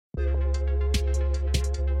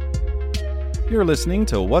You're listening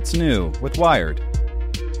to What's New with Wired.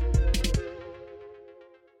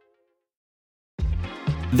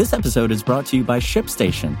 This episode is brought to you by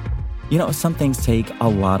ShipStation. You know, some things take a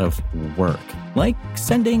lot of work, like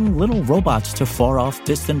sending little robots to far-off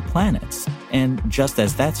distant planets. And just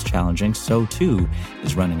as that's challenging, so too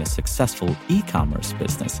is running a successful e-commerce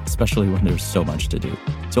business, especially when there's so much to do.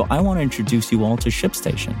 So I want to introduce you all to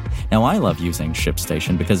ShipStation. Now, I love using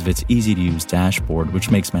ShipStation because of its easy-to-use dashboard,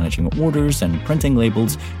 which makes managing orders and printing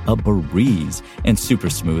labels a breeze and super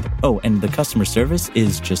smooth. Oh, and the customer service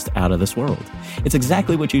is just out of this world. It's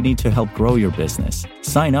exactly what you need to help grow your business.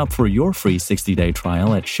 Sign up for your free 60-day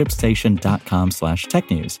trial at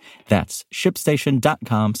shipstation.com/technews. That's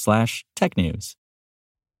shipstation.com/technews.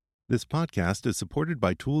 This podcast is supported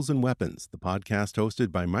by Tools and Weapons, the podcast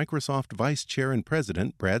hosted by Microsoft Vice Chair and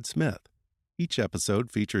President Brad Smith. Each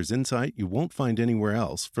episode features insight you won't find anywhere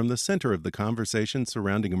else from the center of the conversation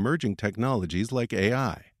surrounding emerging technologies like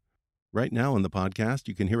AI. Right now on the podcast,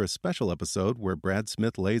 you can hear a special episode where Brad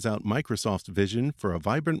Smith lays out Microsoft's vision for a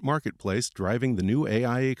vibrant marketplace driving the new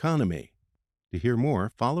AI economy. To hear more,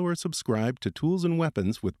 follow or subscribe to Tools and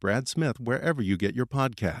Weapons with Brad Smith wherever you get your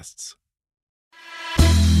podcasts.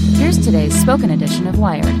 Here's today's spoken edition of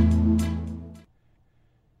Wired.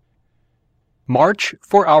 March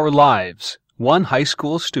for Our Lives, One High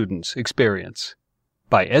School Student's Experience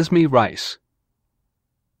by Esme Rice.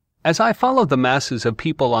 As I followed the masses of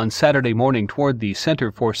people on Saturday morning toward the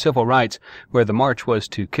Center for Civil Rights, where the march was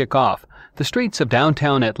to kick off, the streets of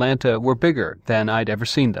downtown Atlanta were bigger than I'd ever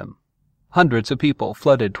seen them. Hundreds of people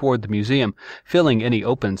flooded toward the museum, filling any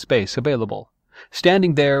open space available.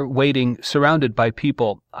 Standing there, waiting, surrounded by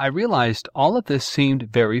people, I realized all of this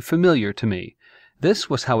seemed very familiar to me. This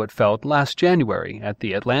was how it felt last January at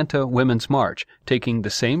the Atlanta Women's March, taking the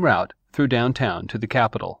same route through downtown to the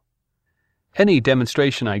Capitol. Any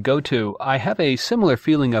demonstration I go to, I have a similar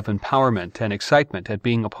feeling of empowerment and excitement at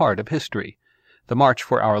being a part of history. The March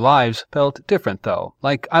for Our Lives felt different, though,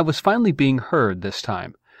 like I was finally being heard this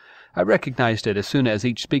time. I recognized it as soon as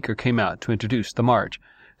each speaker came out to introduce the march.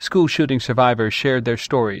 School shooting survivors shared their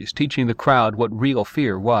stories, teaching the crowd what real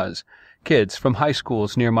fear was. Kids from high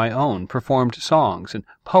schools near my own performed songs and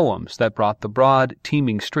poems that brought the broad,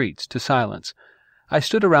 teeming streets to silence. I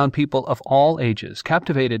stood around people of all ages,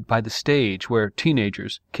 captivated by the stage where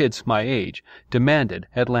teenagers, kids my age, demanded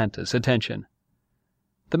Atlanta's attention.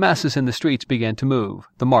 The masses in the streets began to move.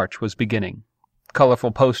 The march was beginning. Colorful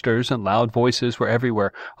posters and loud voices were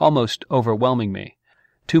everywhere, almost overwhelming me.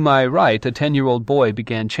 To my right, a 10-year-old boy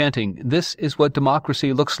began chanting, "This is what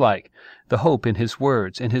democracy looks like." The hope in his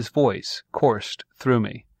words and his voice coursed through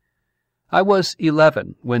me. I was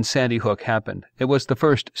 11 when Sandy Hook happened. It was the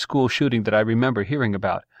first school shooting that I remember hearing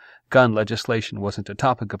about. Gun legislation wasn't a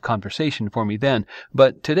topic of conversation for me then,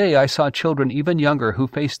 but today I saw children even younger who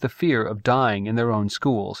faced the fear of dying in their own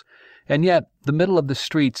schools. And yet, the middle of the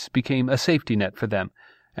streets became a safety net for them,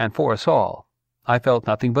 and for us all. I felt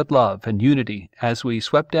nothing but love and unity as we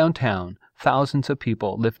swept downtown, thousands of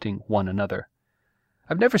people lifting one another.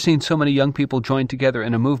 I've never seen so many young people join together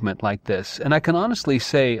in a movement like this, and I can honestly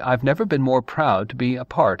say I've never been more proud to be a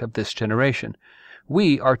part of this generation.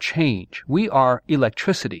 We are change. We are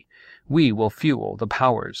electricity. We will fuel the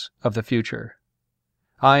powers of the future.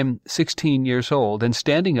 I'm 16 years old, and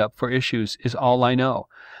standing up for issues is all I know.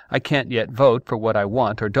 I can't yet vote for what I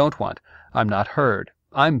want or don't want. I'm not heard.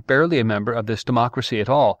 I'm barely a member of this democracy at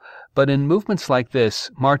all, but in movements like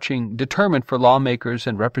this, marching, determined for lawmakers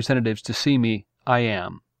and representatives to see me, I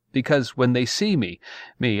am. Because when they see me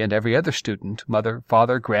and every other student, mother,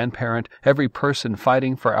 father, grandparent, every person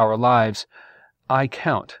fighting for our lives, I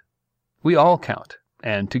count. We all count,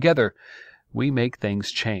 and together we make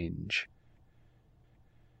things change.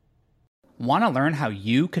 Want to learn how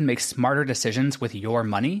you can make smarter decisions with your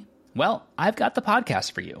money? Well, I've got the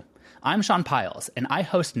podcast for you. I'm Sean Piles, and I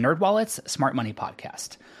host NerdWallet's Smart Money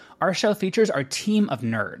Podcast. Our show features our team of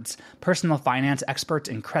nerds, personal finance experts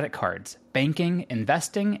in credit cards, banking,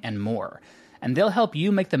 investing, and more. And they'll help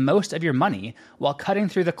you make the most of your money while cutting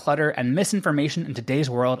through the clutter and misinformation in today's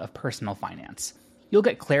world of personal finance. You'll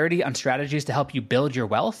get clarity on strategies to help you build your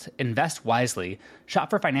wealth, invest wisely, shop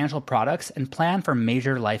for financial products, and plan for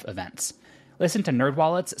major life events. Listen to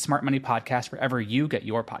NerdWallet's Smart Money Podcast wherever you get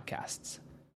your podcasts.